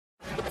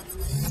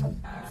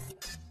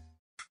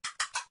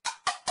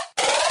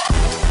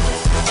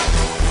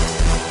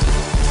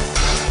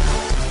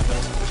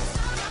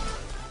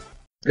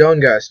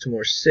Going, guys, to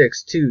more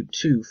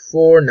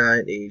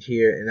 622498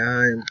 here, and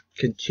I'm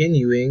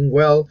continuing,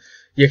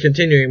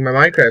 continuing my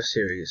Minecraft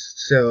series.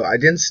 So I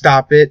didn't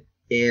stop it,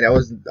 and I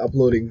wasn't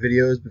uploading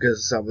videos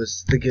because I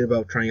was thinking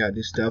about trying out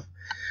new stuff.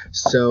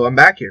 So I'm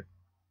back here.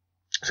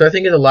 So I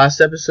think in the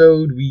last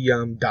episode we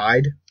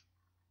died.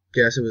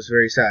 Yes, it was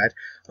very sad.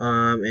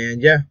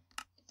 And yeah,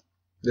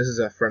 this is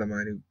a friend of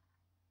mine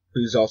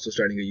who's also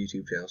starting a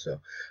YouTube channel. So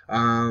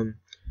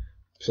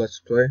let's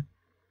play.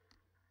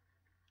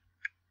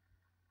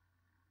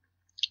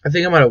 I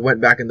think I might have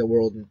went back in the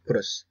world and put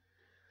us.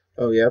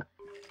 Oh, yep.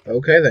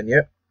 Okay, then,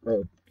 yep.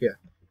 Oh, yeah.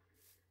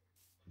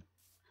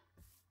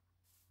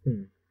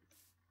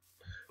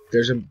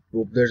 There's a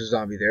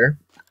zombie there.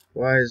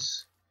 Why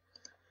is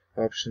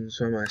options?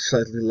 Why am I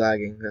slightly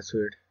lagging? That's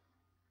weird.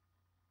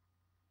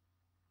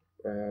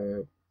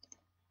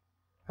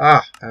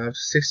 I have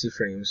 60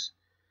 frames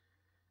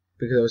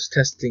because I was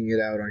testing it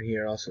out on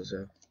here also.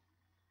 So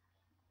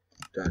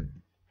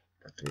done.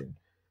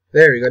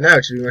 There we go. Now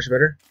it should be much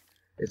better.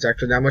 It's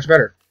actually not much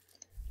better.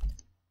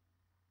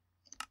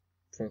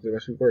 Frankly, it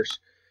must be worse.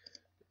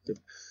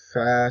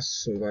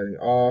 Fast, so lighting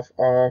off,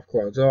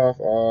 clouds off.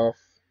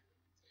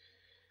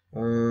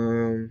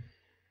 Really,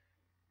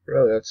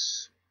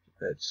 that's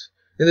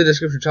in the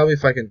description. Tell me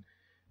if I can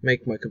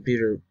make my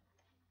computer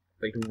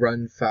like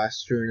run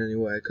faster in any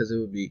way, because it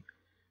would be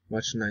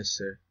much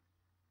nicer.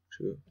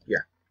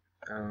 Yeah.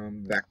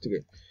 Back to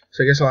game.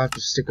 So I guess I'll have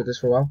to stick with this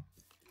for a while.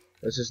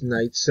 This is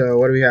night. So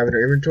what do we have in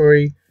our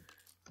inventory?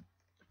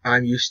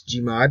 I'm used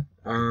to Gmod.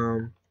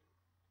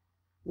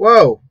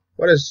 Whoa!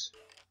 What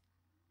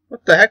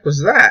the heck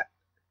was that?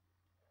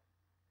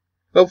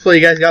 Hopefully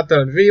you guys got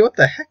that on video. What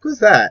the heck was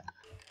that?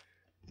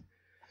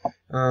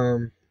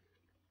 3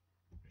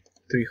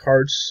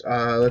 hearts.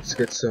 Let's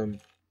get some.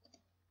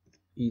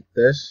 Eat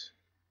this.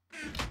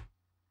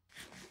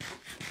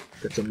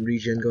 Get some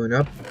regen going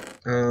up.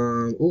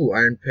 Ooh,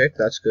 iron pick.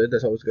 That's good.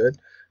 That's always good.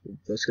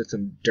 Let's get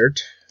some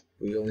dirt.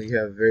 We only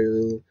have very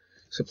little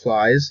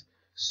supplies.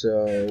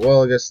 So,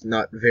 well, I guess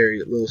not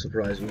very little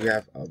supplies. We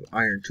have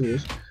iron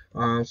tools.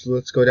 So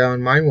let's go down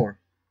and mine more.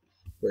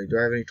 Wait, do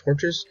I have any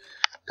torches?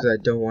 Because I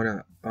don't want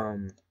to,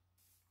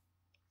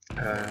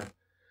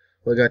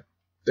 well, I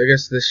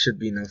guess this should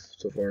be enough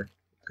so far.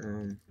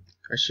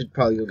 I should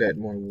probably go get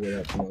more wood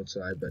up from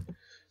outside, but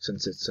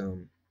since it's,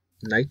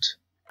 night.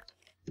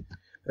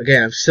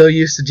 Again, I'm so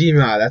used to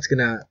Gmod, that's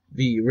gonna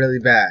be really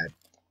bad.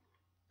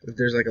 If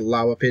there's like a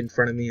lava pit in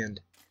front of me and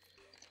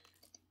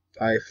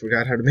I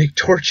forgot how to make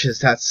torches,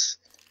 that's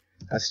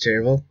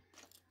terrible.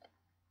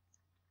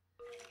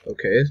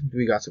 Okay,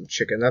 we got some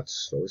chicken,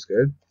 that's always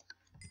good.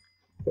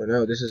 Oh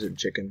no, this isn't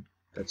chicken.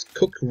 That's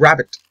cooked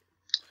rabbit.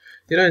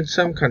 You know, in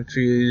some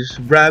countries,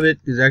 rabbit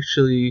is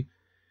actually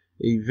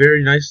a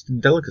very nice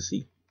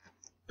delicacy.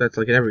 That's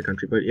like in every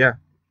country, but yeah.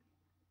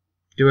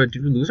 Did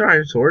we lose our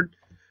iron sword?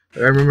 I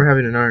remember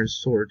having an iron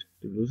sword.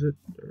 Did we lose it?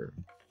 Or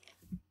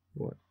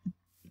what?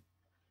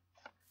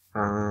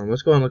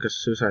 Let's go on like a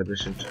suicide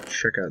mission to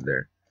check out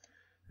there.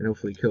 And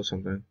hopefully kill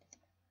something.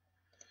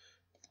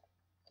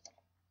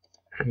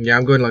 Yeah,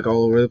 I'm going like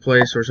all over the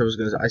place. First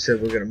I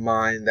said we're gonna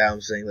mine, now I'm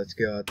saying let's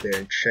go out there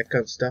and check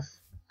out stuff.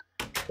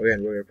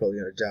 Again, we're probably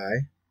gonna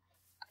die.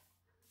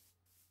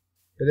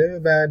 Hello,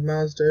 bad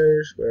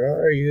monsters, where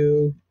are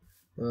you?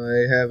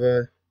 I have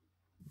a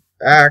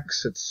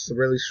axe, it's a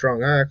really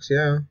strong axe,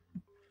 yeah.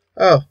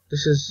 Oh,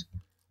 this is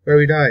where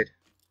we died.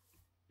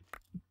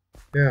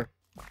 Yeah.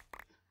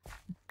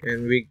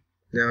 And we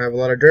now have a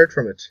lot of dirt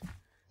from it.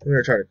 I'm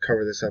gonna try to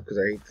cover this up because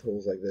I hate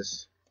holes like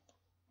this.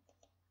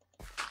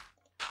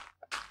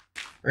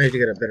 I need to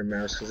get a better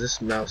mouse because this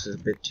mouse is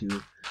a bit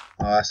too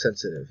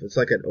sensitive. It's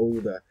like an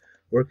old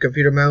work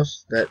computer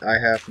mouse that I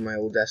have for my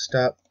old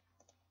desktop.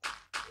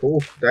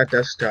 Oh, that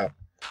desktop.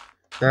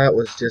 That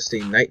was just a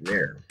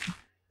nightmare.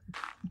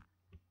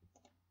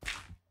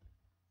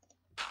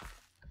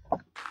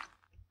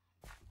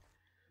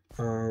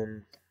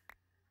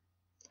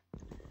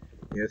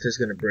 Yeah, this is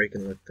gonna break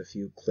in like the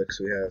few clicks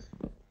we have.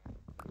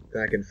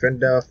 Then I can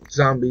fend off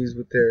zombies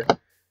with their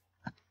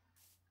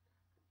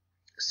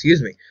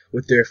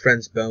with their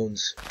friends'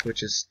 bones,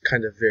 which is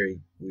kind of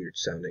very weird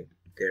sounding.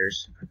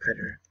 There's a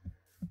predator.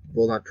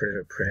 Well, not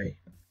predator, prey.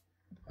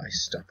 I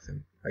stalk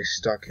them. I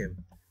stalk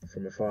him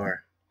from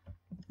afar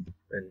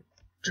and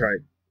try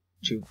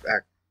to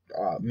act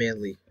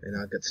manly and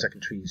not get stuck in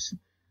trees.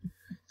 The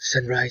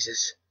sun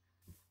rises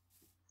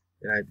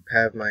and I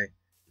have my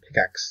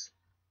pickaxe.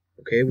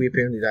 Okay, we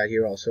apparently died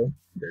here also.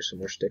 There's some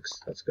more sticks.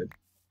 That's good.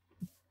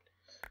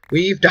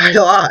 We've died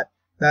a lot.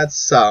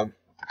 That's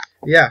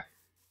yeah.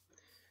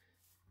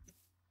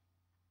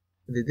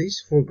 Did these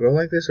 4 grow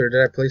like this, or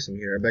did I place them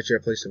here? I bet you I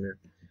placed them here.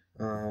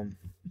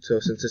 So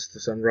since it's the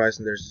sunrise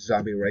and there's a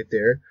zombie right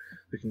there,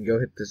 we can go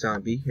hit the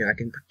zombie, and I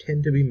can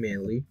pretend to be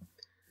manly.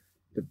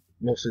 But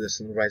mostly the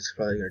sunrise is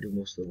probably going to do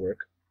most of the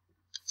work.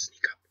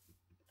 Sneak up.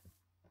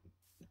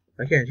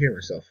 I can't hear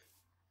myself.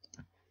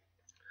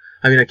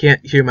 I mean, I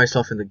can't hear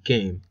myself in the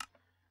game.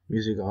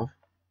 Music off.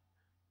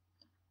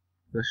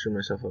 Let's show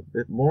myself a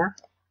bit more.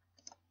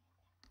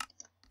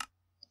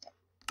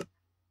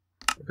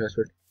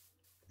 Password.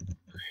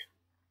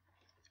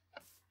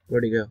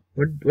 Where'd he go?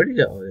 Where'd he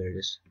go? Oh, there it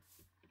is.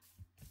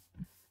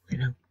 Okay,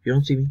 no. You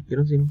don't see me. You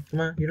don't see me. Come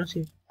on. You don't see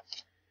me.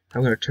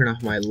 I'm gonna turn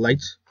off my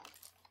lights.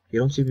 You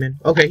don't see me, man.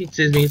 Okay, he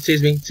sees me. He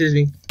sees me. He sees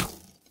me.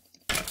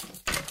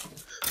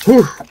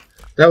 Whew.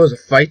 That was a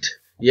fight.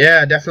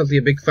 Yeah, definitely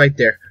a big fight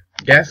there.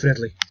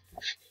 Definitely.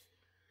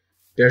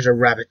 There's a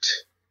rabbit.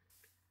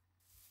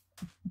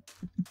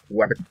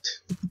 Rabbit.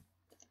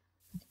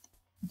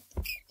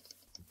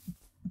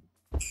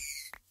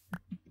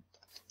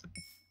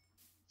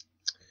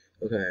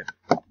 Okay.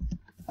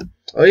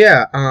 Oh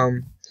yeah,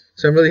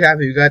 so I'm really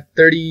happy. We got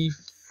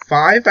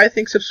 35, I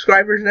think,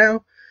 subscribers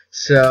now.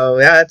 So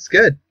yeah, that's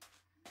good.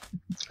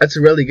 That's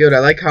really good. I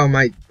like how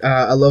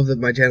I love that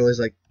my channel is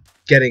like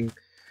getting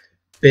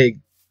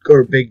big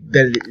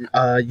than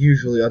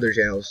usually other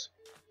channels.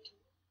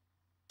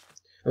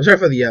 I'm sorry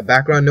for the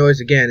background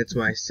noise. Again, it's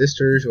my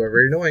sisters who are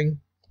very annoying.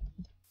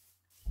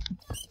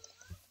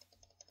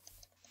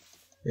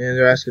 And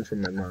they're asking for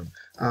my mom.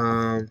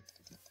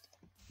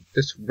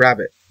 This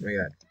rabbit. Oh my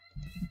god.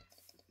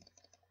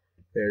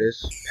 There it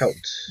is. Pelt.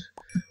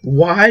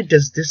 Why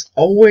does this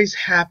always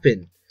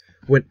happen?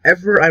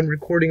 Whenever I'm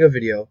recording a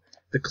video,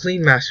 the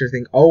Clean Master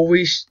thing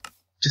always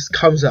just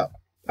comes up.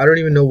 I don't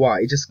even know why.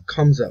 It just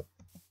comes up.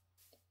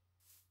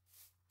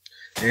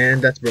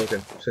 And that's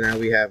broken. So now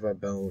we have a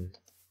bone.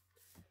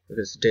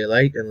 It's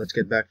daylight, and let's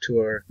get back to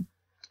our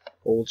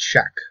old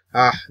shack.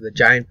 Ah, the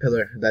giant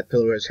pillar. That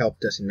pillar has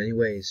helped us in many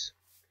ways.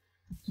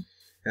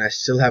 And I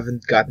still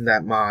haven't gotten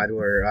that mod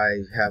where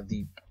I have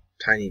the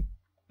tiny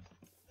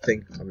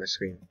thing on my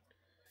screen.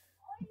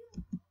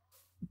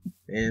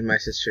 And my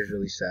sister's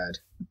really sad.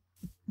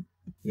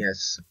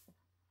 Yes.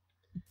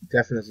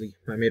 Definitely.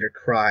 I made her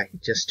cry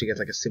just to get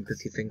like a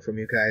sympathy thing from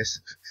you guys.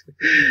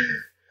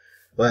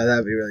 Well,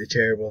 that'd be really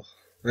terrible.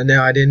 And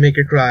no, I didn't make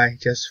her cry.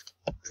 Just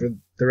for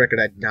the record,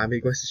 I did not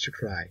make my sister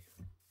cry.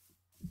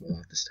 Well,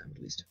 not this time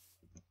at least.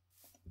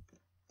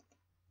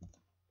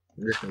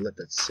 I'm just gonna let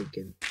that sink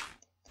in.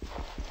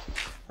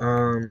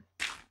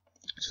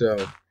 So,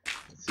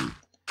 let's see.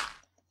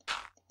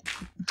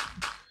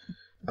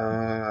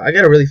 I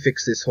gotta really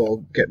fix this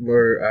hole, get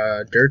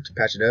more dirt to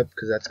patch it up,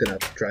 because that's gonna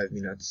drive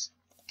me nuts.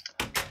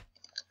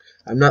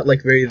 I'm not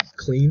like very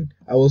clean,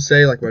 I will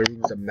say, like my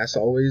room is a mess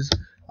always,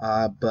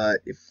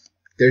 but if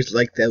there's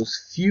like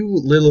those few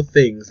little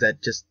things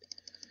that just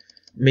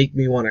make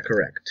me want to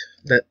correct,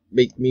 that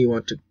make me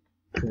want to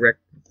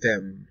correct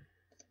them,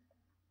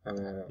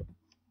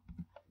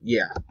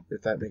 yeah,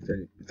 if that made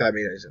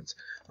any sense.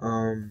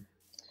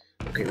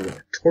 Okay, we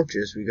got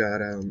torches, we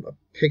got a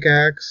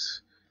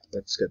pickaxe.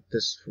 Let's get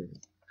this from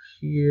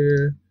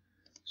here.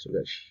 So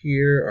that's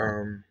here.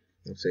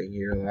 I'm saying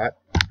here a lot.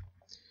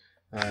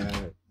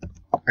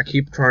 I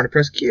keep trying to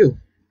press Q.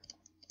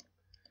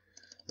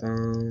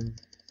 Of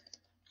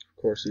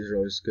course, these are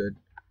always good.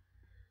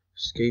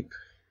 Escape.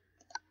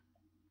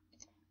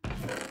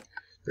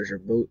 There's our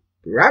boat.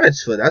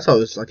 Rabbit's foot. That's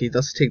always lucky.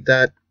 Let's take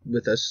that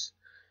with us.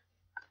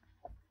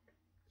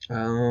 I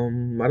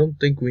don't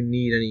think we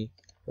need any.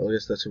 Well, I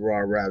guess that's a raw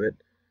rabbit.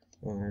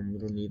 We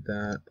don't need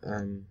that.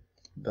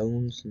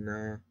 Bones,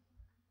 nah.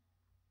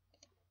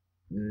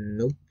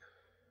 Nope.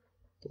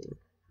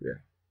 Yeah.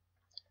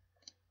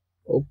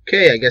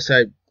 Okay, I guess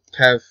I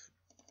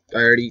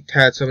already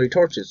had so many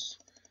torches.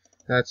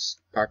 That's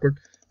awkward.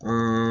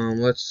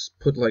 Let's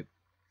put like,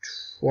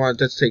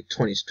 let's take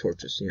 20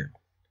 torches, yeah.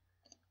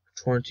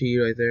 20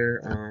 right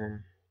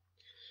there.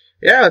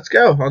 Yeah, let's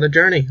go on the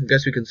journey. I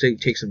guess we can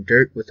take some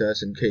dirt with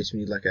us in case we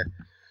need like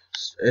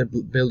a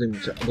building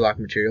block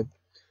material.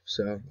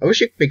 So, I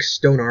wish you could make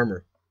stone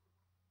armor.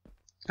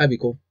 That'd be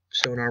cool.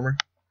 Stone armor.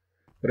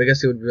 But I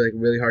guess it would be like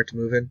really hard to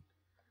move in.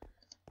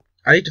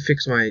 I need to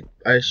fix my.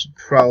 I should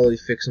probably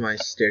fix my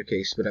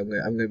staircase, but I'm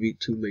gonna be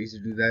too lazy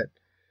to do that.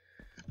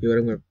 You know what?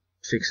 I'm gonna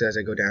fix it as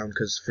I go down,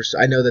 because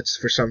I know that's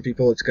for some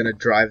people it's gonna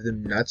drive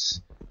them nuts.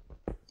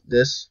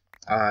 This,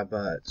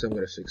 but so I'm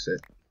gonna fix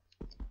it.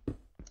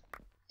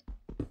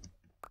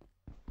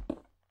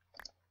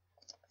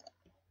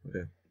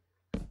 Okay.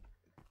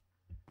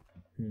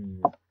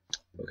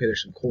 Okay,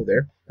 there's some coal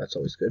there. That's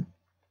always good.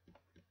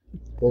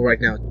 Well,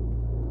 right now.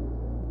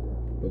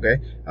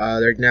 Okay.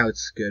 Right now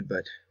it's good,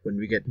 but when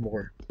we get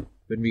more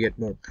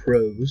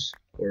pros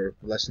or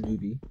less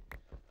newbie,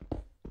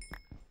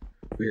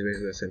 we do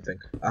basically the same thing.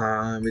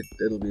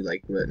 It'll be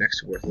like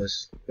next to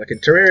worthless. Like in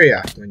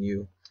Terraria, when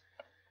you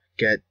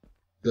get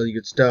really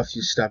good stuff,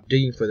 you stop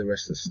digging for the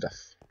rest of the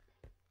stuff.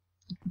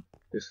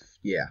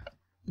 Yeah.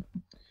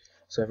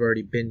 So I've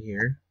already been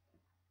here.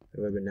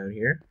 Have I been down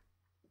here?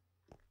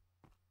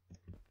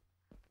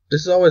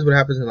 This is always what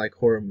happens in like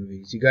horror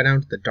movies. You go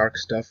down to the dark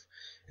stuff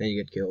and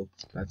you get killed.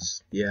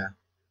 That's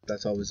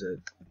always a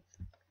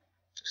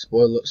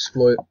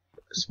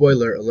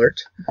spoiler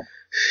alert.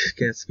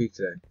 Can't speak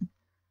today.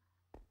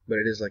 But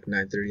it is like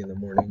 9:30 in the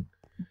morning.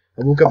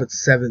 I woke up at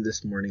 7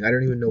 this morning. I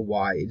don't even know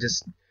why. It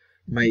just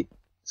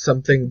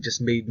something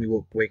just made me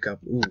wake up.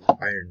 Ooh,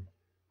 iron.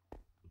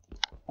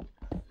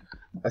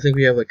 I think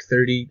we have like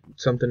 30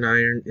 something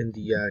iron in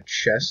the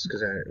chest,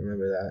 because I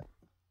remember that.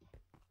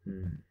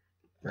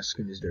 My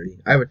screen is dirty.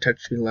 I have a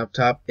touchscreen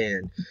laptop,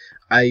 and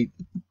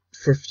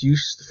for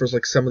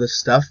like some of the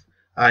stuff,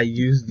 I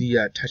use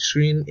the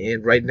touchscreen,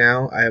 and right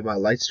now I have my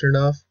lights turned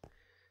off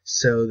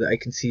so that I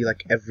can see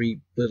like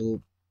every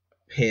little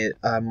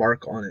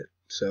mark on it.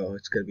 So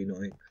it's gonna be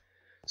annoying.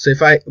 So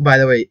by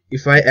the way,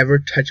 if I ever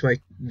touch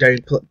my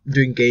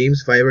doing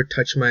games, if I ever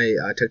touch my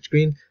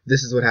touchscreen,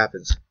 this is what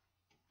happens.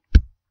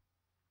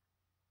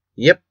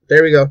 Yep,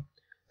 there we go.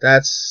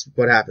 That's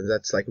what happens.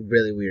 That's like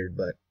really weird,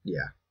 but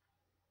yeah.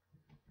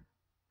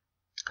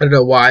 I don't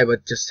know why, but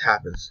it just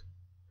happens.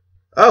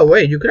 Oh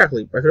wait, I could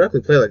actually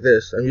play like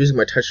this. I'm using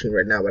my touchscreen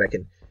right now, but I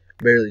can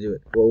barely do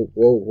it. Whoa,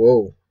 whoa,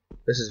 whoa.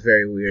 This is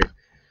very weird.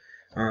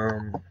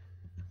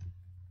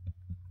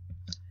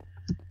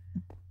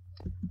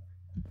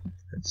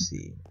 Let's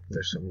see.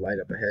 There's some light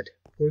up ahead.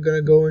 We're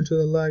gonna go into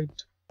the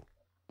light.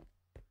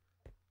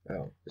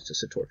 Oh, it's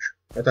just a torch.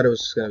 I thought it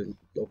was gonna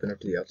open up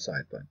to the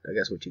outside, but I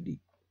guess we're too deep.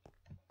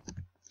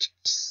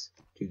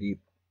 Too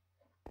deep.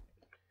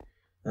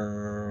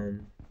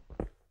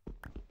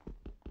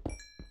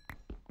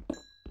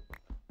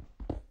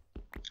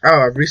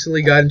 Oh, I've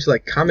recently got into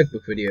like comic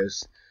book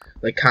videos.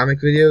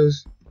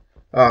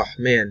 Oh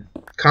man,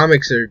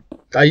 comics are.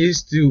 I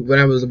used to, when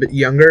I was a bit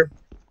younger,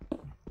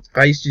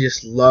 I used to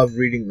just love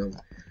reading them.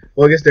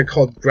 Well, I guess they're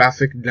called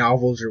graphic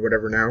novels or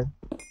whatever now.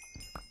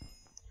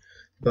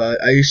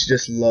 But I used to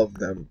just love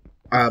them.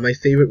 My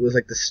favorite was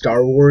like the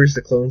Star Wars,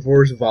 the Clone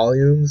Wars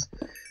volumes.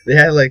 They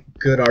had like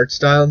good art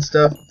style and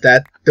stuff.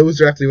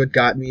 Those are actually what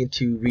got me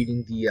into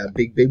reading the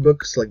big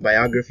books, like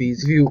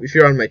biographies. If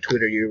you're on my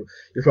Twitter, you'll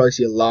probably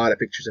see a lot of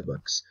pictures of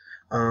books.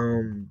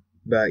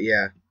 But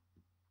yeah,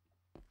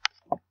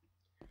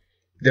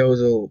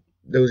 those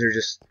are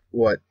just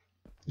what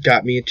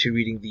got me into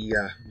reading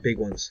the big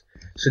ones.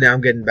 So now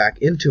I'm getting back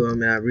into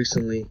them, and I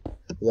recently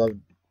loved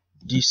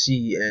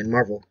DC and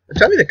Marvel.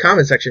 Tell me in the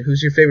comment section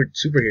who's your favorite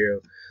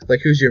superhero.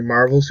 Like who's your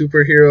Marvel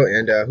superhero,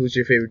 and who's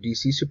your favorite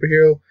DC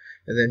superhero.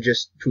 And then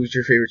just who's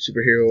your favorite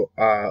superhero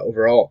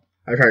overall.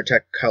 I'm trying to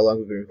check how long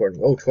we've been recording.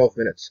 Oh, 12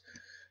 minutes.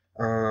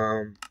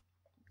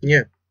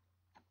 Yeah.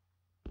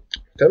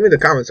 Tell me in the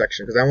comment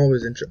section, because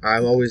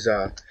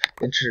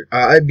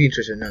I'd be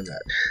interested in knowing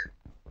that.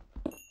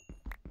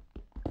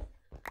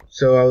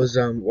 So I was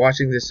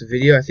watching this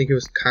video. I think it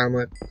was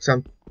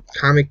some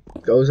comic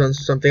goes on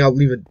something. I'll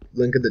leave a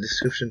link in the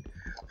description.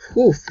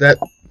 Whew,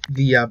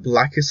 the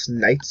Blackest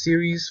Night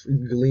series,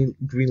 Green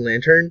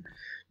Lantern.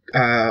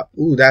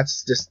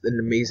 That's just an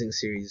amazing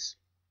series.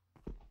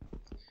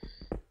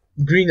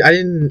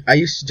 I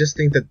used to just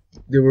think that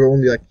there were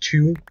only like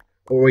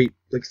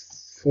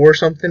 4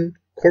 something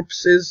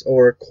corpses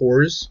or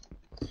cores.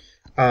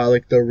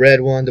 Like the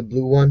red one, the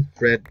blue one,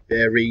 red,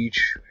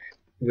 rage,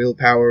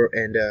 willpower,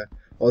 and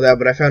all that.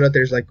 But I found out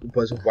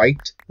was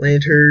white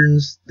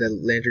lanterns, the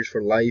lanterns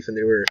for life, and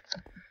there were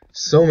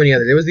so many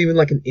others. There was even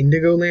like an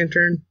indigo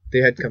lantern. They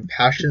had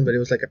compassion, but it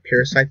was like a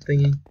parasite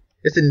thingy.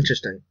 It's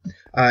interesting.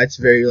 It's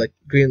very like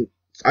green.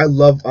 I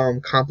love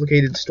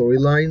complicated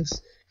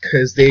storylines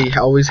because they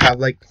always have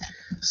like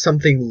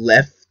something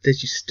left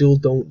that you still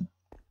don't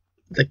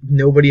like.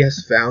 Nobody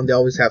has found. They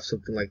always have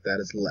something like that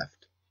as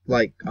left.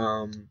 Like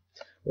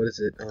what is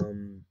it?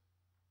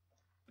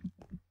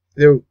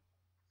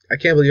 I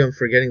can't believe I'm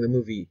forgetting the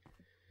movie.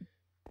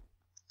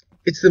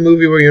 It's the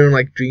movie where you're in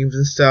like dreams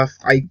and stuff.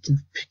 I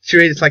can picture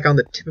it. It's like on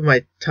the tip of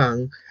my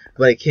tongue,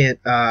 but I can't.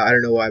 I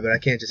don't know why, but I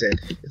can't just say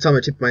it. It's on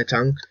the tip of my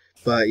tongue.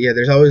 But yeah,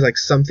 there's always like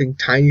something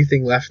tiny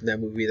thing left in that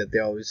movie that they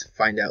always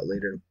find out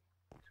later.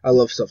 I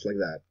love stuff like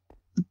that.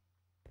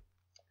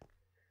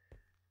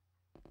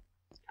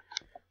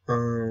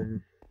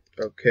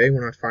 Okay,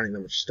 we're not finding that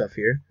much stuff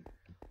here.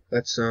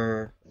 Let's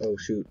oh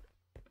shoot.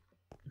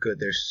 Good,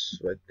 there's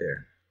right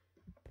there.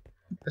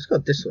 Let's go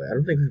this way. I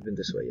don't think we've been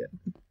this way yet.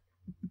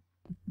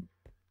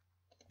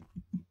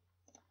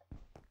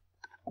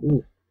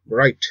 Ooh,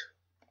 bright.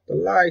 The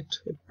light,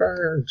 it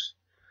burns.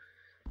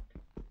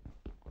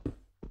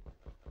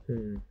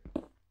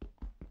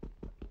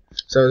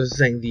 So I was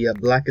saying the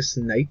Blackest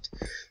Night.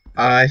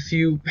 If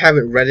you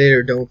haven't read it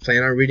or don't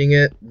plan on reading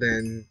it,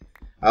 then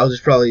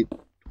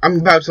I'm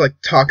about to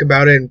like talk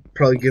about it and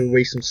probably give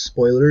away some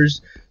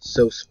spoilers.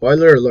 So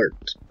spoiler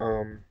alert.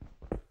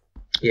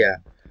 Yeah.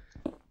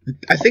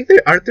 I think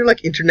aren't there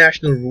like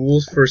international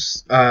rules for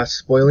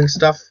spoiling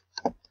stuff?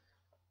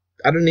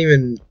 I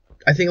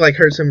think like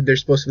heard there's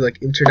supposed to be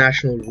like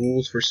international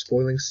rules for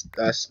spoiling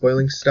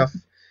stuff.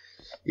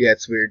 Yeah,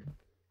 it's weird.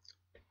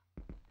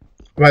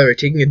 By the way,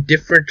 taking a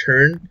different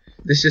turn,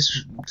 this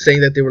is saying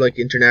that there were like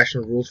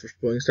international rules for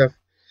spoiling stuff.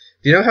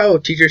 Do you know how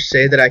teachers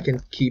say that I can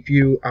keep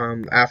you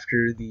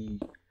after the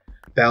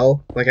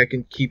bell? Like I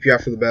can keep you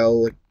after the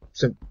bell,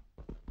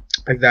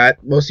 like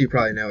that. Most of you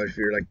probably know if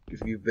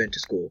you've been to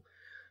school.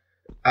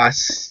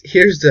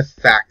 Here's the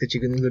fact that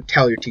you can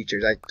tell your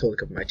teachers. I told a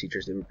couple of my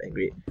teachers, they were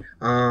angry.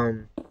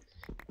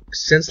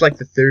 Since like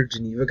the third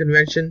Geneva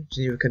Convention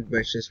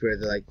is where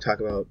they like talk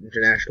about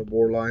international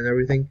war law and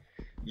everything.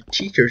 Your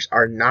teachers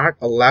are not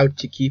allowed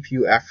to keep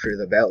you after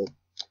the bell.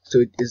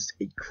 So it is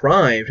a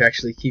crime to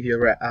actually keep you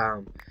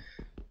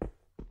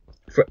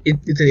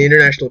It's an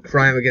international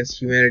crime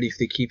against humanity if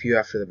they keep you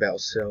after the bell.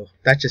 So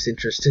that just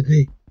interested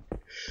me.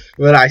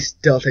 But I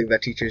still think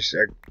that teachers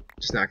are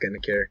just not gonna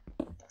care.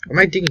 Am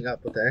I digging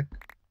up? What the heck?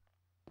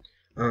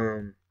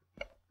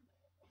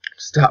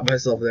 Stop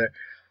myself there.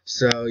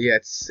 So yeah,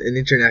 it's an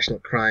international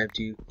crime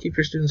to keep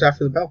your students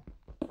after the bell.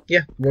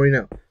 Yeah, the more you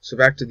know. So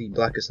back to the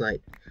Blackest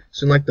Night.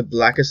 So in like the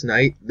Blackest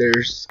Night,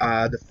 there's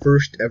the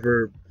first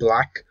ever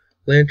Black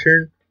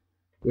Lantern,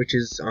 which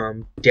is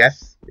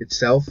death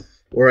itself,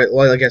 or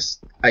well, I guess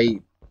a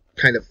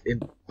kind of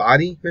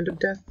embodiment of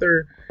death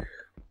or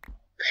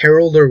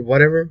herald or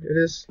whatever it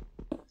is.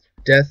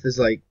 Death is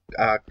like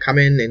come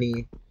in and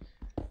he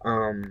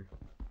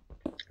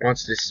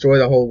wants to destroy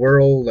the whole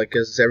world, like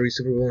as every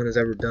supervillain has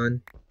ever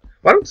done.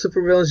 Why do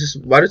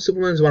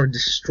supervillains want to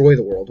destroy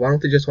the world? Why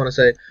don't they just want to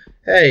say,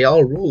 hey,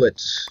 I'll rule it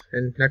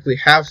and actually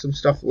have some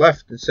stuff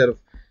left instead of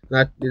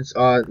not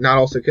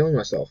also killing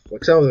myself?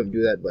 Like some of them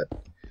do that, but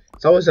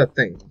it's always that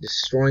thing,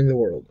 destroying the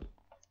world.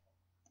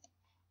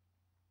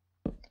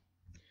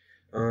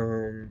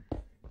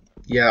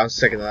 Yeah, on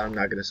second thought, I'm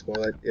not gonna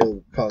spoil it.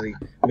 It'll probably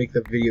make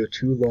the video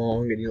too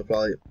long, and you'll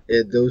probably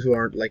those who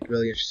aren't like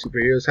really into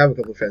superheroes, have a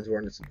couple of friends who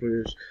aren't into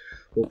superheroes,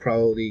 will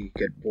probably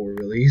get bored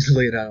really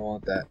easily, and I don't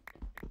want that.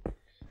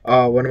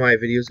 One of my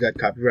videos got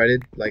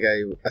copyrighted. Like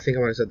I think I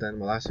might have said that in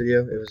my last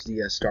video. It was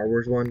the Star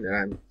Wars one, and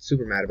I'm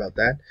super mad about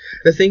that.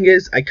 The thing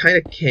is, I kind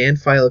of can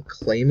file a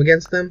claim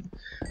against them.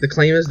 The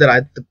claim is that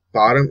at the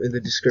bottom in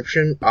the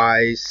description,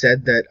 I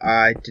said that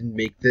I didn't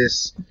make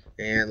this,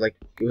 and like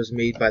it was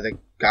made by the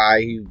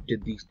guy who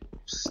did the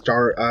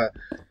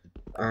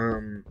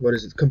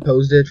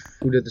composed it,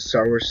 who did the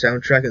Star Wars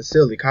soundtrack, and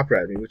still they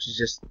copyrighted me, which is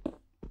just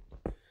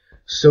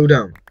so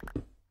dumb.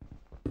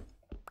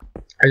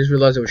 I just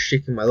realized I was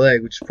shaking my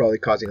leg, which is probably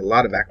causing a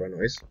lot of background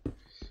noise.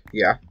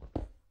 Yeah.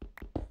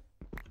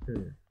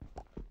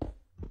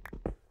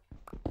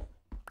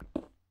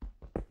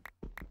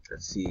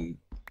 Let's see.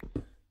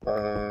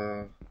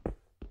 I'm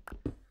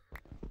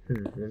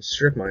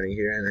strip mining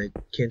here, and I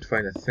can't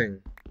find a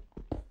thing.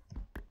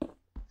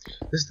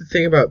 This is the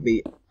thing about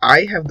me.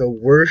 I have the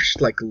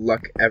worst, like,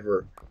 luck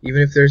ever.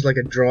 Even if there's, like,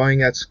 a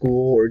drawing at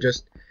school, or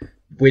just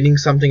winning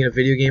something in a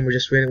video game, or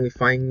just randomly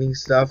finding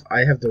stuff,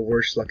 I have the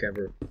worst luck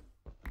ever.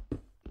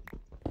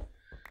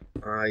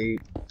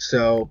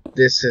 So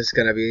this is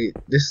gonna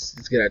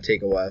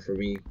take a while for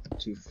me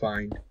to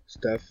find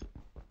stuff.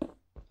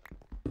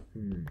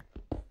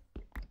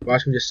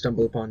 Watch me just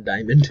stumble upon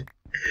diamond.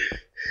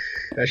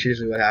 That's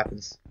usually what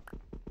happens.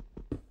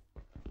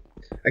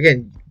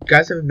 Again,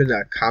 guys haven't been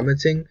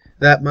commenting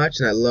that much,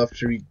 and I love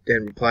to read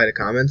and reply to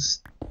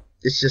comments.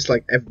 It's just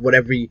like what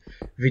every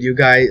video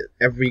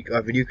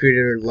video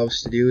creator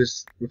loves to do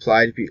is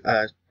reply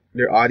to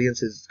their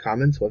audience's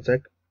comments. One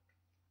sec.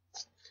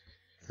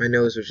 My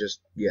nose was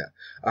just, yeah.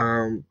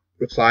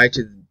 Reply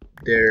to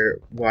their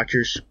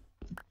watchers.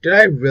 Did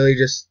I really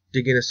just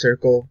dig in a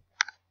circle?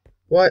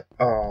 What?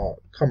 Oh,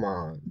 come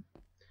on.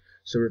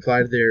 So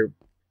reply to their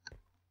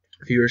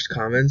viewers'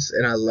 comments,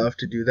 and I love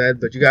to do that,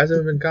 but you guys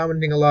haven't been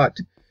commenting a lot.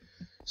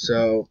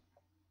 So,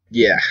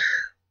 yeah.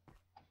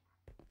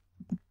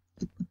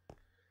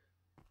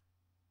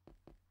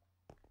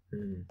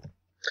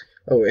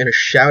 Oh, and a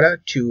shout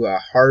out to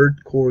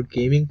Hardcore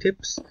Gaming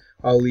Tips.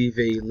 I'll leave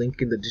a link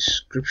in the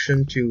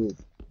description to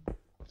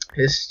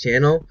his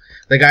channel.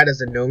 The guy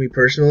doesn't know me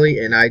personally,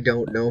 and I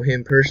don't know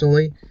him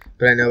personally,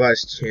 but I know about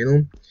his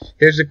channel.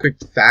 Here's a quick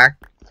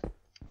fact.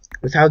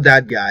 Without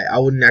that guy, I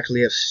wouldn't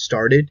actually have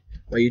started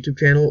my YouTube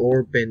channel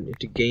or been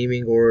into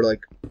gaming or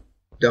like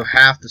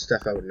half the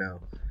stuff I would know.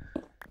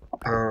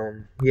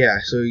 Yeah,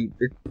 so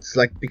it's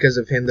like because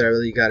of him that I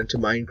really got into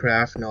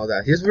Minecraft and all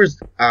that. His was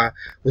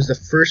the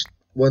first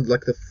one,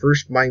 like the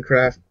first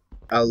Minecraft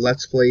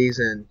Let's Plays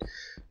and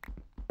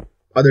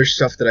other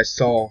stuff that I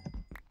saw.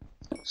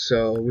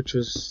 So, which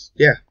was,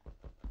 yeah,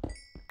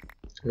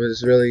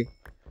 was really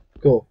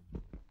cool.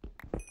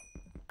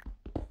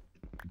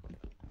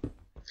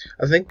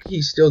 I think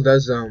he still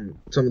does some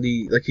of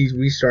the, like, he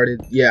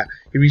restarted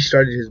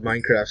his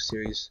Minecraft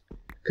series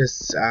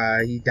because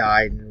he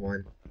died in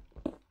one.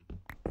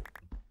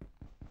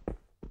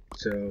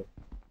 So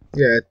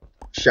yeah,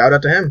 shout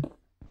out to him.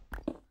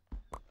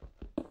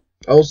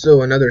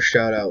 Also another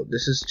shout out,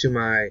 this is to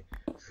my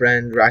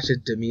friend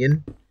Ratchet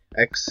Demian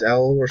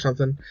XL or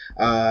something.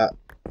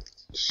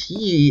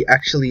 He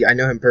actually, I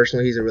know him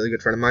personally, he's a really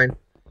good friend of mine.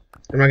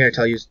 I'm not gonna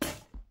tell you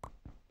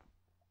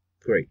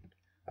great.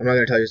 I'm not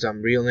gonna tell you his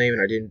real name,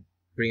 and I didn't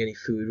bring any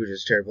food, which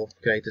is terrible.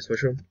 Can I eat this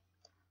mushroom?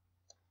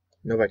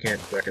 Nope, I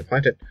can't, but I can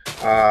plant it.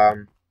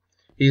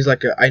 He's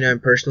like I know him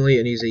personally,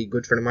 and he's a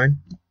good friend of mine.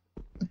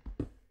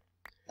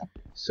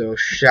 So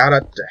shout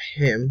out to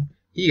him.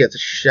 He gets a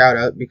shout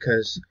out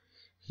because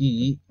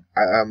he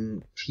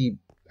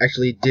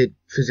actually did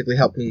physically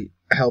help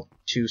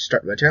to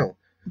start my channel.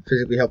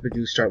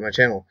 Start my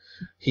channel.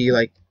 He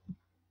like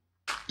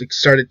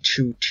started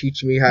to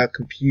teach me how to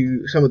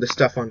compute some of the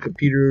stuff on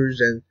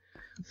computers and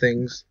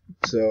things.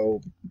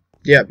 So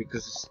yeah,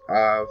 because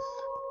of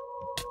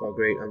oh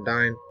great, I'm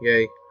dying.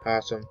 Yay,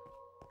 awesome.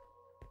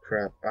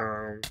 Crap.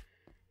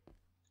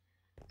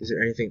 Is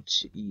there anything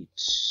to eat?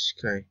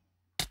 Can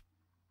I?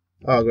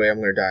 Oh great, I'm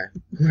gonna die.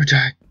 I'm gonna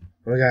die.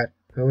 Oh my god.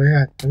 Oh my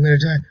god. I'm gonna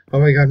die. Oh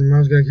my god, my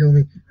mom's gonna kill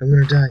me. I'm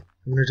gonna die.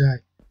 I'm gonna die.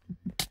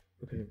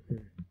 Okay.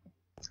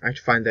 I have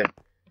to find that.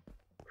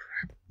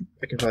 Crap.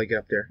 I can probably get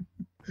up there.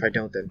 If I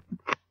don't, then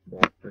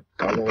well,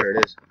 I don't know where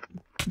it is.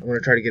 I'm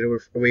gonna try to get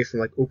away from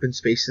like open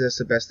spaces. That's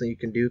the best thing you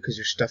can do because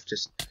your stuff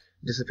just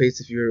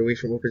dissipates if you're away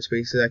from open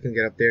spaces. I can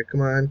get up there.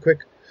 Come on,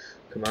 quick.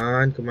 Come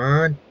on, come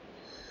on.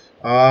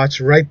 Oh, it's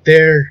right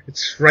there.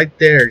 It's right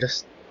there.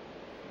 Just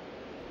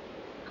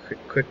quick,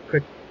 quick,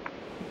 quick.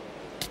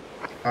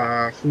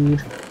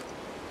 Food.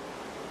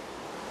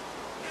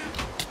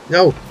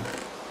 No.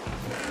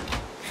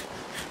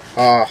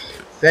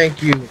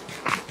 Thank you.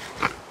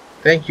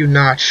 Thank you,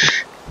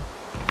 Notch.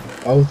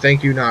 Oh,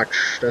 thank you,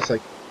 Notch. That's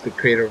like the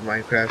creator of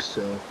Minecraft,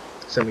 so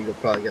some of you will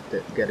probably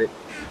get it.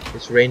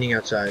 It's raining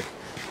outside.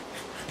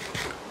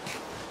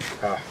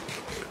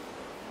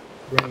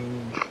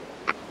 Rain,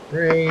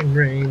 rain,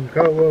 rain,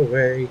 go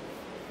away.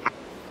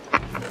 I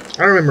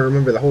don't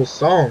remember the whole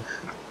song.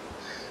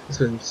 It's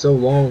been so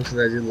long since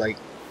I did like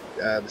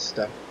this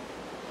stuff,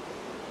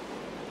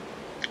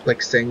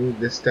 like sing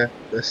this type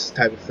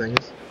of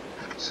things.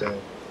 So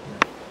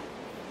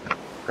yeah.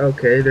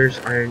 Okay, there's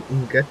iron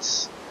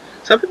ingots.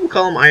 Some people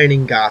call them iron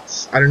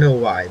ingots. I don't know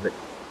why, but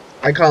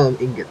I call them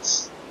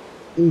ingots.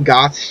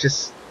 Ingots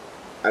just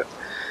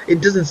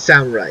it doesn't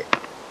sound right.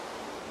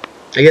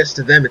 I guess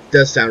to them it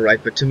does sound right,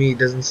 but to me it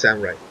doesn't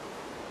sound right.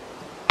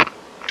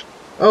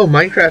 Oh,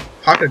 Minecraft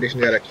Pocket Edition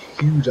got a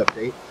huge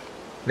update.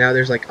 Now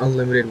there's like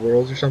unlimited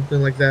worlds or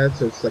something like that,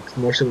 so it's like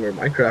more similar to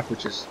Minecraft,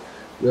 which is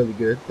really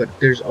good. But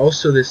there's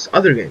also this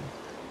other game.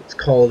 It's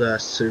called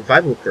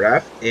Survival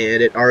Craft,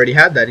 and it already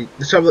had that. It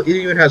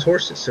even has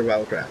horses,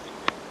 Survival Craft.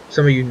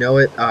 Some of you know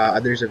it,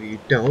 others of you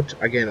don't.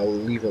 Again, I'll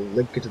leave a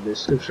link into the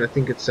description. I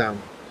think it's $4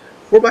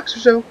 or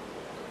so.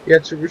 Yeah,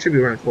 it should be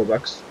around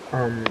 $4.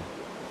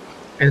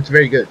 And it's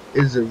very good.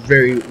 It is a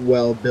very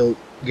well built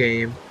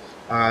game.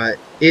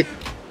 It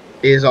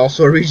is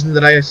also a reason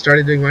that I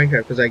started doing Minecraft,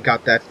 because I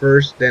got that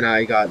first, then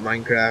I got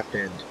Minecraft,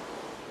 and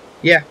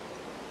yeah.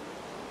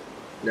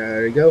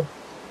 There you go.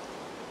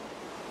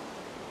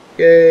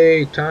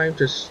 Yay, time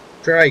to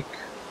strike.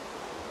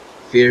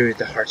 Fear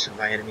the hearts of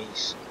my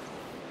enemies.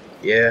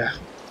 Yeah.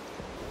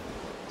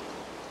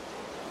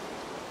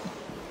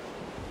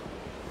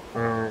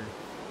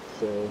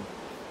 So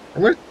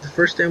the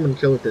first thing I'm gonna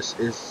kill with this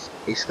is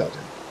a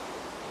skeleton,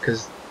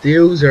 because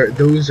those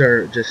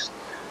are just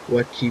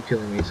what keep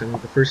killing me. So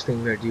the first thing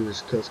I'm gonna do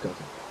is kill a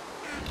skeleton.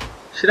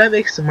 Should I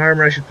make some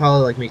armor? I should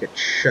probably like make a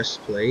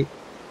chest plate.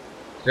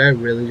 Did I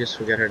really just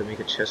forget how to make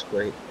a chest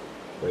plate?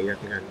 Wait, I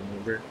think I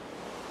remember.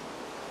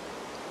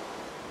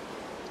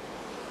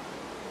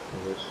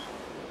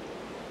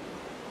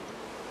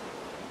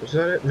 Was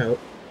that it? No,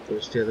 it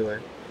was the other way.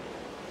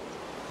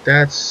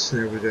 That's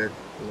never good.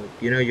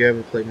 Like, you know, you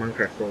haven't played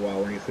Minecraft for a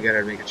while when you forget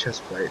how to make a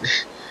chest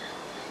plate.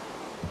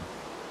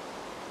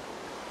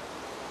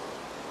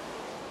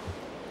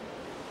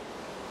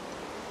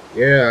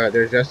 Yeah,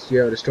 there's just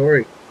the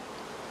story.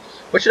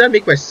 What should I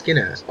make my skin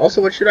as?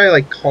 Also, what should I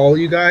like call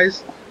you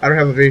guys? I don't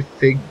have a very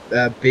big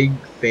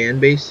fan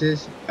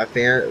bases,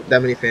 that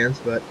many fans,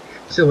 but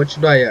still, what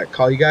should I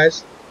call you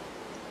guys?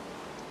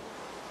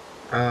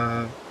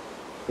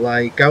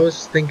 Like I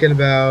was thinking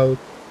about,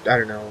 I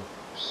don't know,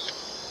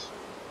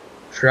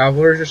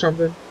 travelers or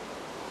something,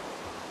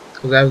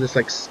 because I have this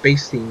like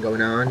space theme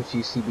going on. If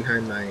you see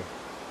behind my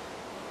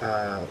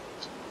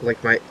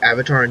like my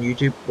avatar on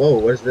YouTube. Whoa,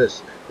 what is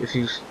this? If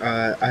you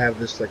I have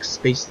this like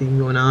space theme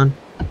going on,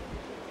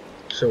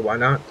 so why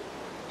not?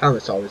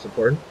 Helmet's always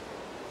important.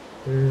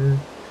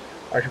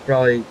 I should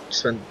probably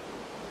spend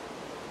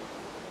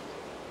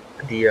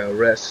the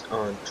rest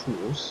on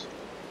tools.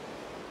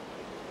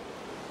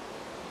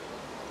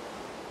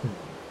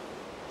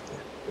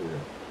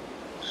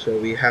 So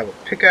we have a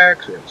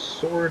pickaxe, we have a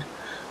sword,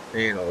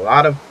 and a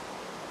lot of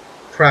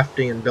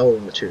crafting and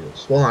building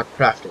materials. Well, not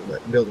crafting,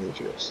 but building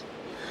materials.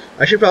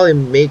 I should probably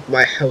make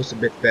my house a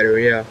bit better.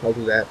 Yeah, I'll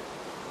do that.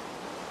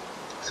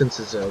 Since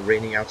it's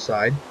raining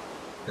outside,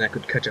 and I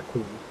could catch a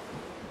cool.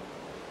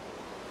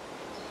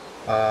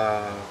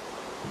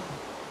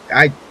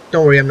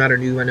 Don't worry, I'm not a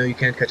noob. I know you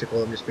can't catch a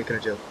cold. I'm just making a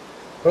joke.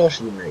 What else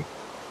should we make?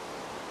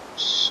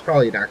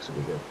 Probably an axe would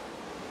be good.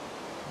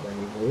 I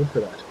need more wood for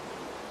that.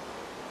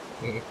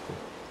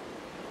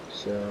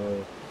 So,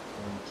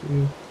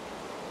 1,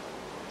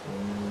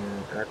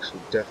 2. Axe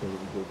would definitely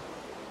be good.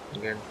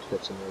 Again, to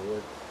get some more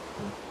wood.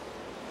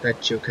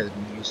 That joke has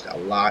been used a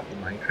lot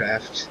in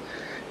Minecraft.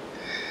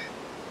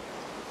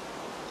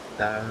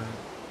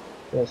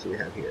 What else do we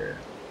have here?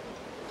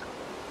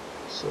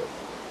 So,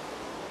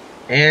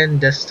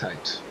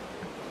 andesite.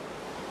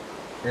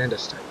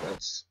 Andesite,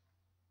 that's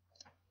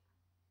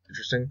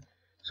interesting.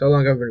 So how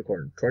long have I been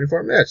recording?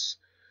 24 minutes.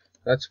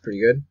 That's pretty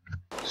good.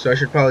 So I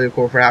should probably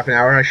record for half an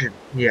hour. I should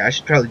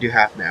probably do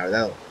half an hour.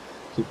 That'll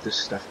keep this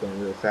stuff going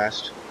really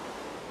fast.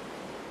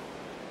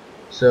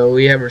 So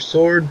we have our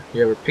sword, we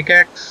have our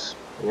pickaxe.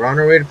 We're on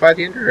our way to fight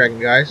the Ender Dragon,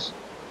 guys.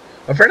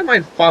 A friend of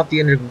mine fought the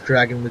Ender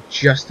Dragon with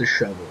just a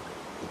shovel.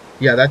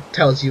 Yeah, that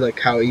tells you like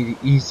how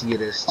easy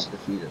it is to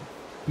defeat him.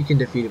 You can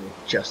defeat him with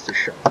just a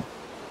shovel.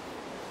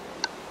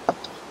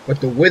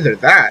 But the Wither,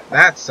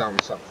 that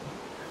sounds something.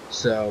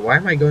 So why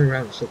am I going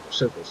around in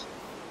circles?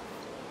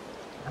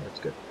 Oh, let's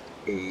get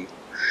a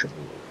shovel.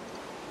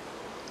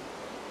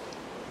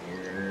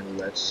 And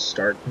let's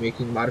start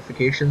making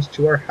modifications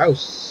to our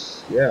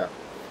house. Yeah.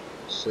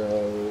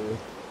 So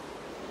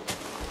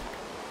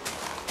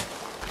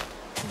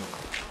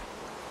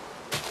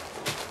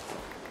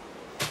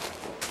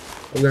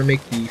we're gonna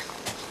make the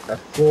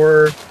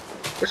floor.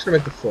 We're just gonna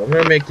make the floor. I'm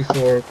gonna make the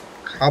floor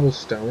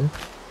cobblestone.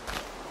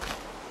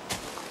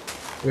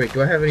 Wait,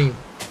 do I have any?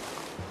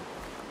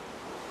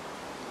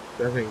 Do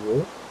I have any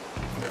wool?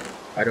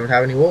 I don't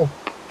have any wool.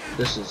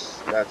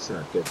 That's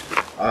not good.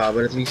 But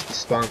at least the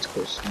spawn's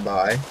close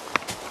by.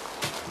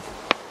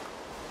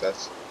 I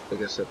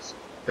guess that's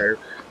better.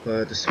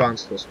 But the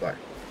spawn's close by.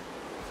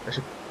 I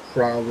should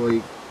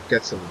probably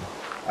get some.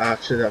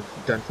 After I'm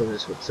done filming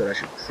this episode, I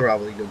should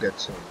probably go get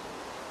some.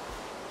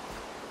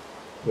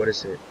 What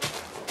is it?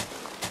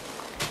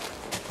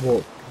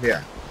 Well,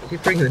 yeah. I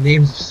keep forgetting the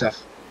names of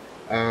stuff.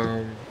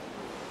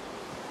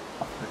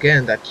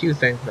 Again, that Q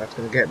thing, that's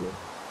gonna get me.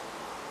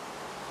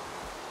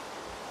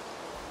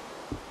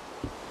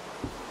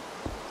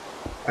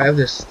 I have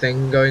this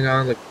thing going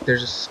on, like,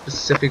 there's a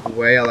specific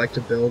way I like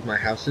to build my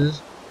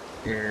houses,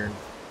 and,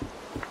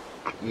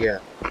 yeah.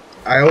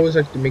 I always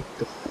like to make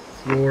the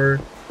floor,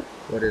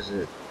 what is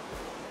it,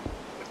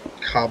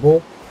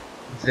 cobble,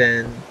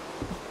 then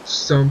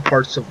some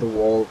parts of the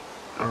wall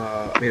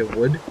made of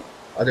wood,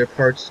 other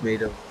parts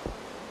made of,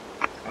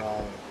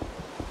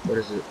 what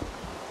is it,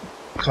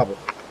 cobble,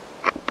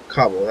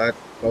 that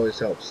always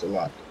helps a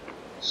lot.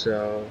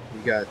 So,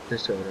 we got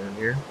this going on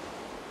here.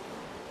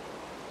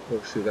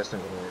 Oh shoot, that's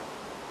not gonna work.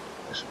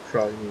 I should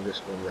probably move this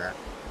one back.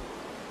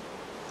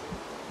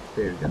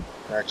 There we go.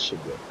 That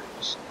should work.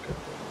 Just cut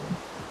that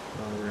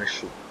one. I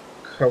should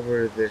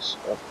cover this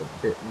up a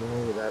bit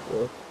more. Will that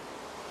work?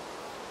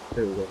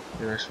 There we go.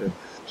 And I should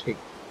take.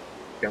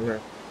 Yeah, I'm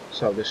gonna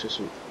solve this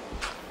issue.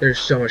 There's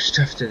so much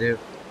stuff to do.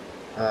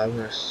 I'm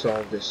gonna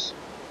solve this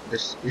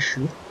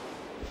issue.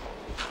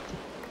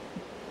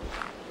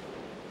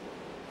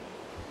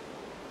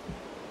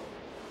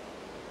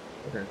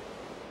 Okay.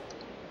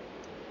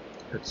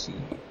 Let's see.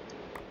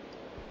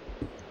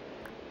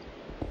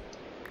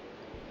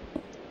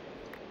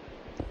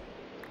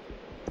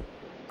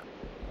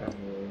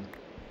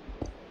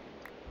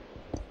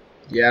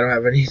 Yeah, I don't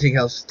have anything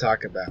else to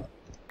talk about.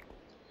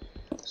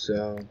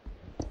 So,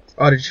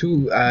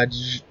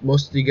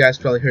 most of you guys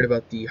probably heard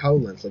about the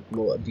HoloLens, like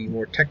the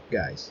more tech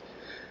guys.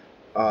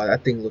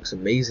 That thing looks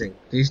amazing.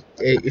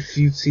 If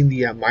you've seen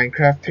the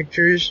Minecraft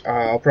pictures,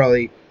 I'll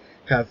probably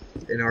have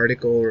an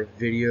article or a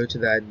video to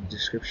that in the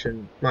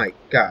description. My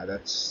God,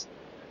 that's...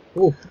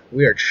 Oof,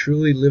 we are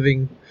truly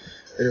living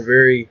in a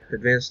very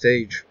advanced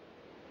age.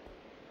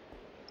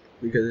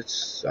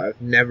 Because I've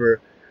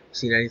never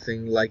seen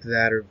anything like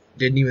that, or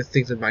didn't even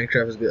think that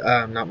Minecraft was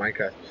not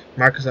Minecraft.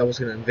 Microsoft was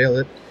going to unveil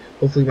it.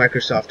 Hopefully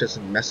Microsoft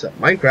doesn't mess up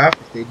Minecraft.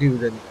 If they do,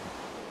 then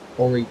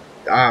only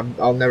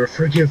I'll never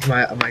forgive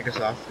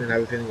Microsoft, and I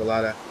have a feeling a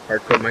lot of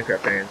hardcore Minecraft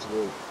fans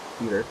will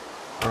either.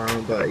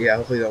 But yeah,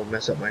 hopefully they'll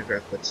mess up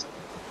Minecraft. But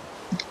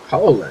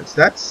HoloLens,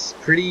 that's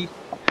pretty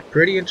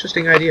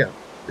interesting idea.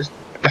 The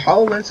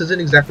HoloLens isn't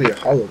exactly a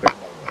hologram.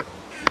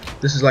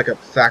 This is like a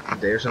fact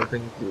today or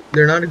something.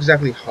 They're not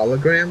exactly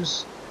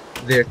holograms.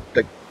 They're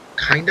like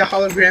kinda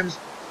holograms,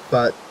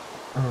 but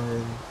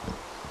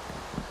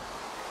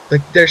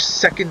like there's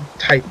second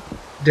type.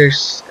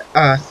 There's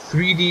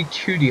 3D,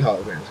 2D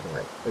holograms in a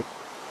way. Like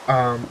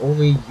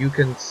only you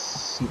can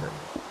see them.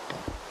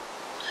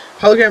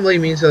 Hologram really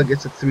means like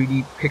it's a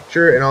 3D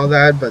picture and all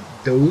that, but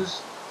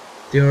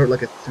they aren't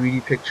like a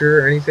 3D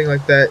picture or anything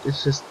like that.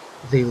 It's just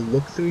they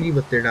look 3D,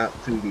 but they're not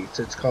 3D.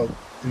 So it's called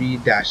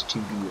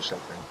 3-2D or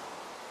something.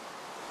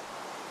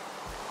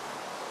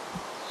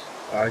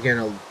 Again,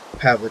 I'll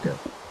have like a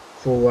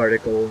full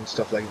article and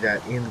stuff like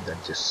that in the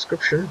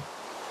description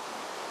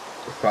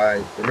if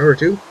I remember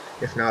to.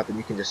 If not, then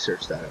you can just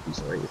search that up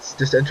easily. It's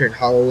just entering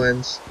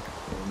HoloLens.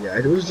 And yeah,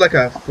 it was like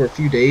for a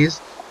few days,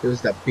 it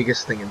was the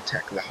biggest thing in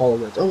tech. The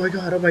HoloLens. Oh my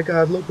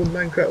God! Look what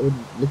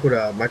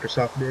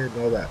Microsoft did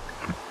and all that.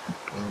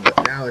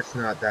 But now it's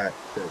not that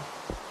good.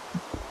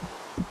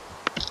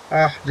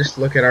 Just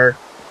look at our.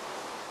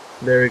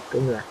 There we go.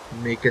 I'm gonna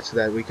make it so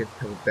that we can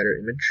have a better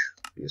image.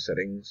 View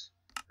settings.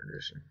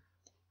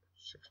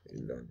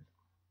 Done.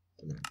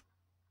 Come on.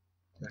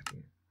 Back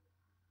in.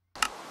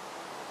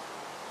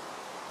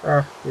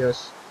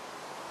 Yes.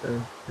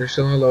 They're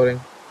still not loading.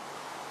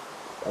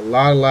 A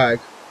lot of lag.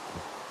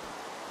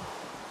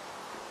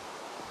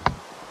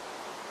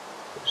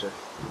 Okay.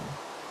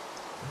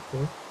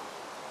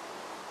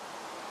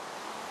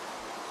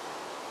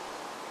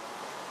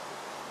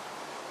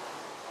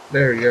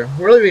 There we go.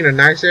 We're living in a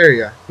nice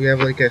area. We have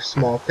like a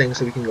small thing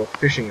so we can go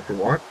fishing if we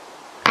want.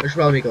 We should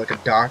probably make like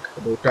a dock,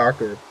 a boat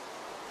dock, or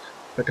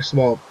like a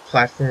small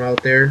platform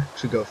out there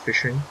to go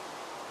fishing.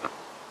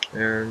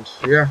 And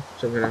yeah,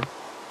 so I'm gonna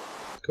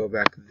go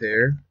back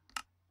there.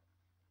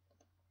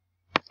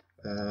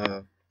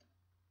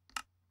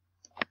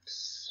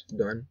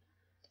 Done.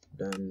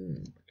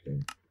 Okay.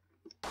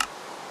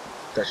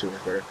 That should be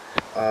much better.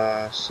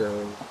 So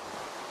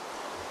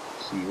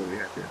let's see what we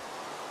have here.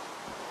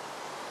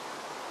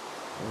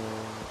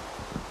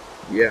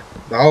 Yeah,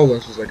 the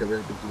HoloLens was like a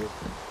really big deal.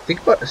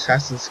 Think about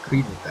Assassin's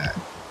Creed with that.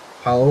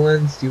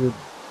 HoloLens, it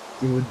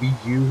would be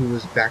you who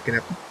was backing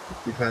up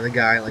behind the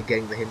guy, like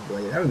getting the hidden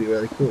blade. That would be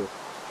really cool.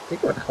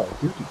 Think about Call of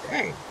Duty,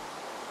 dang.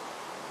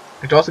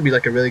 It'd also be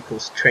like a really cool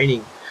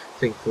training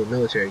thing for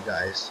military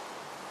guys.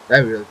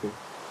 That'd be really cool.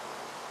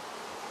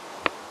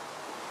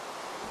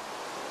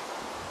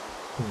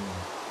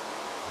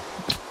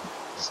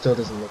 Still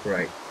doesn't look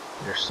right.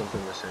 There's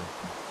something missing.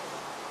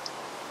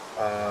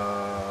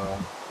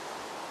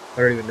 I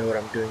don't even know what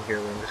I'm doing here,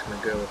 but I'm just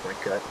gonna go with my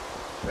gut.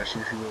 That's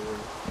usually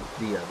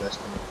the best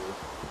thing to do.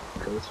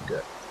 Go with your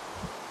gut.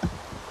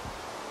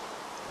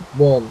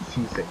 Well, a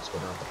few things,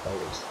 but not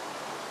always.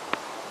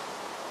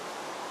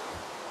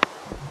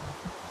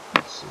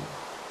 Let's see.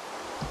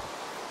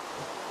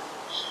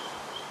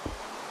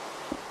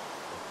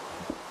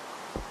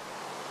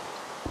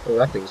 Oh,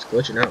 that thing's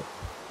glitching out.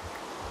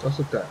 Let's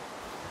look at that.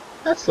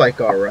 That's like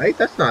alright.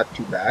 That's not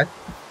too bad.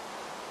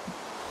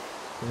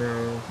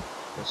 No.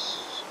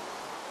 Let's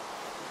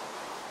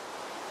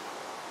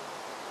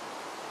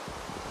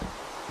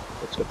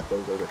get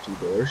those other two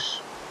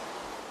doors.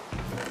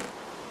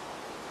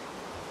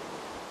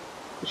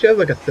 We should have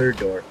like a third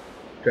door.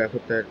 Do I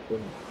put that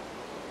one?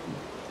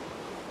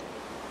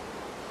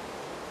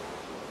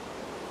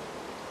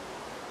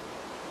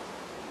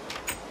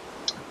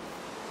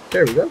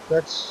 There we go.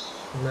 That's.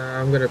 Nah,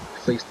 I'm gonna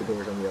place the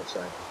doors on the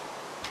outside.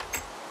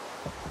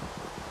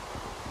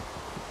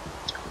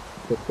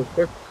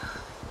 Quick.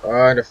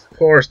 And of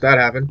course that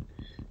happened.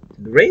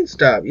 The rain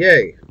stopped.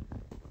 Yay!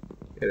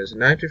 It is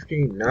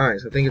 9:59.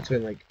 So I think it's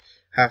been like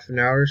half an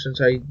hour since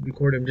I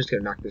recorded. I'm just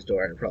gonna knock this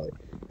door out and probably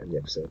end the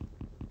episode.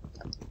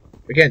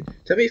 Again,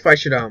 tell me if I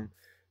should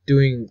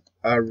doing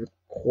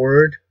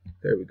record.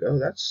 There we go.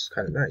 That's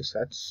kind of nice.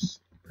 That's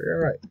pretty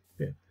alright.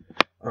 Yeah.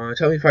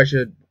 Tell me if I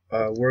should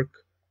work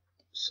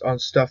on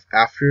stuff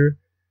after,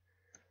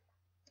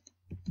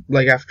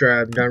 like after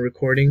I'm done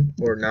recording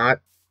or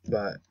not.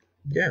 But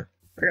yeah,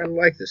 I kind of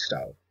like this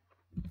style.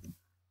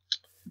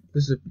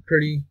 This is a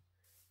pretty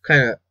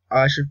kind of.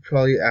 I should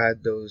probably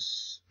add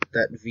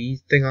that V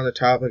thing on the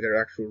top, like an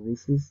actual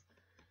roof.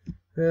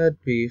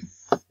 That'd be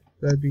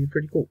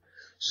pretty cool.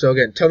 So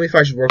again, tell me if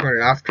I should work on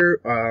it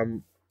after.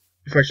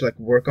 If I should like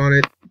work on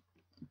it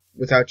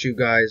without you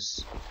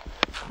guys,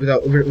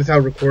 without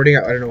recording.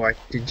 I don't know why I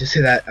didn't just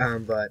say that.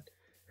 But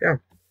yeah,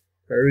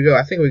 there we go.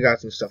 I think we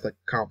got some stuff like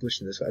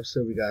accomplished in this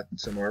episode. We got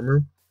some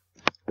armor,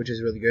 which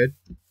is really good,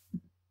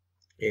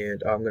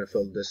 and I'm gonna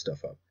fill this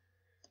stuff up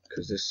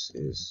because this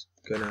is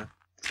gonna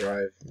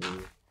drive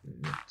me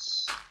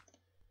nuts.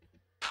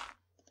 I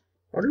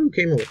wonder who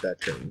came up with that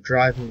term.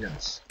 Drive me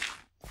nuts.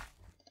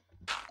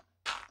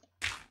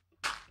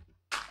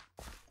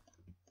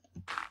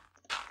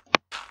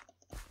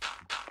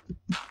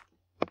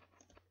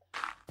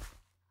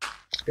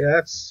 Yeah,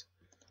 that's.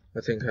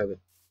 I think how the.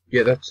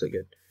 Yeah, that's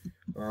good.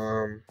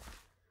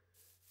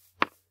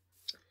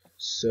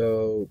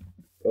 So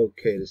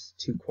okay, this is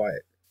too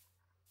quiet.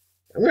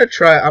 I'm gonna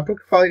try. I'm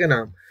probably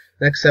gonna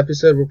next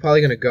episode. We're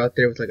probably gonna go out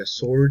there with like a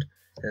sword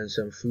and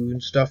some food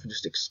and stuff and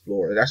just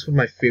explore. That's what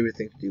my favorite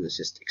thing to do is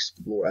just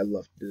explore. I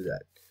love to do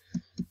that,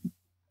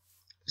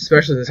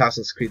 especially in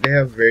Assassin's Creed. They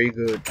have very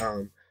good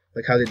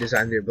like how they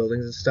design their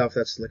buildings and stuff.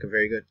 That's like a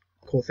very good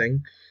cool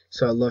thing.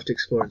 So I love to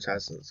explore in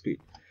Assassin's Creed.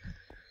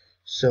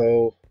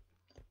 So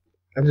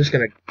I'm just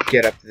gonna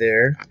get up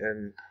there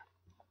and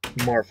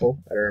marvel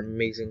at our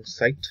amazing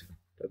site,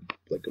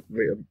 like a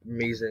very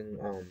amazing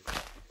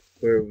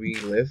where we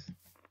live,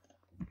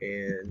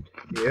 and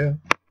yeah.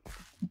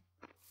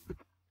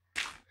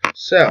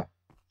 So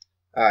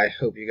I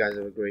hope you guys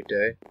have a great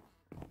day.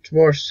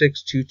 Tomorrow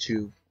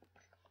 622.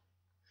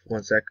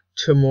 One sec.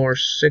 Tomorrow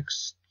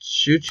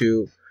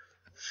 622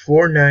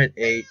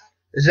 498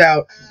 is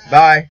out.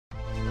 Bye.